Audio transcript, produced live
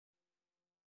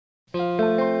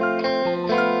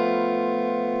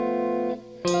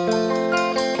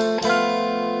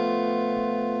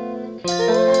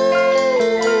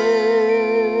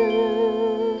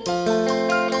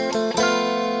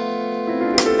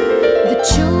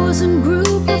chosen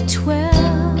group of 12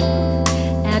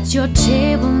 at your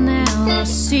table now are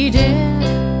seated,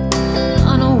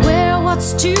 unaware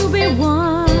what's to be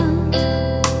won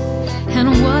and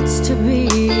what's to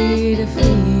be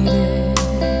defeated.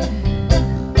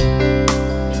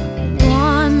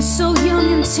 One so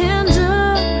young and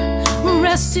tender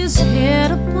rests his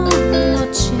head upon your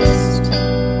chest,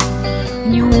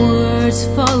 and your words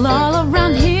fall all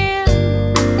around him,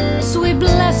 sweet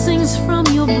blessings from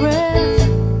your breath.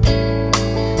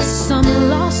 Some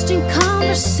lost in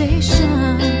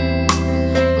conversation,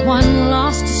 one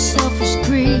lost to selfish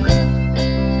greed.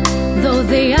 Though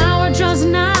the hour draws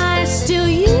nigh, still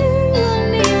you are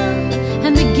near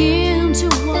and begin to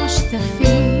wash their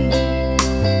feet.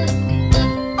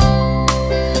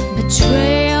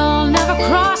 Betrayal never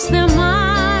crossed their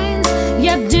minds,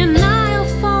 yet denial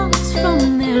falls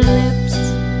from their lips.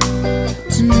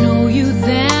 To know you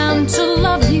then, to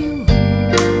love you,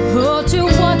 oh, to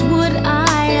what would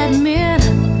I admit?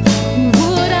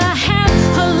 Would I have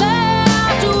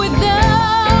left with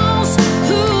those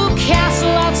who cast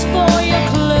lots for your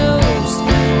clothes,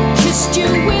 kissed you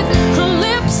with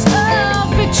lips of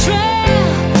betrayal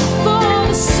for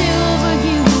the silver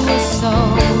you were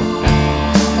sold?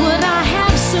 Would I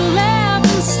have celeb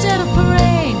instead of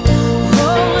parade?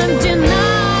 Oh, and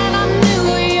denied I knew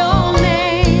your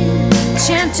name,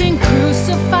 chanting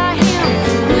crucify him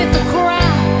with the crowd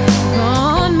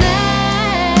gone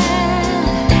mad?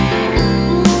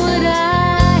 Would I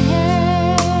have?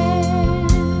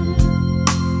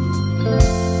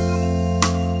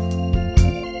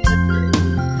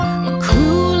 A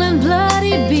cruel and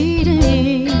bloody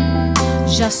beating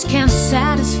just can't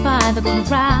satisfy the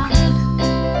crowd.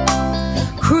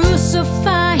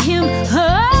 Crucify him,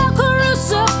 oh,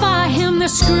 crucify him. Their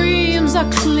screams are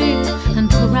clear and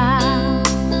proud.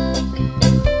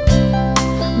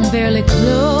 Barely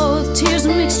clothed, tears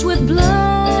mixed with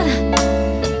blood,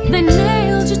 they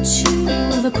nailed you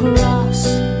to the cross,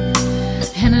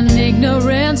 and in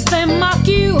ignorance they mock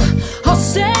you. Oh,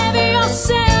 save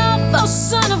yourself, oh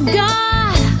Son of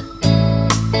God.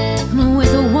 And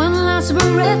with one last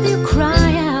breath you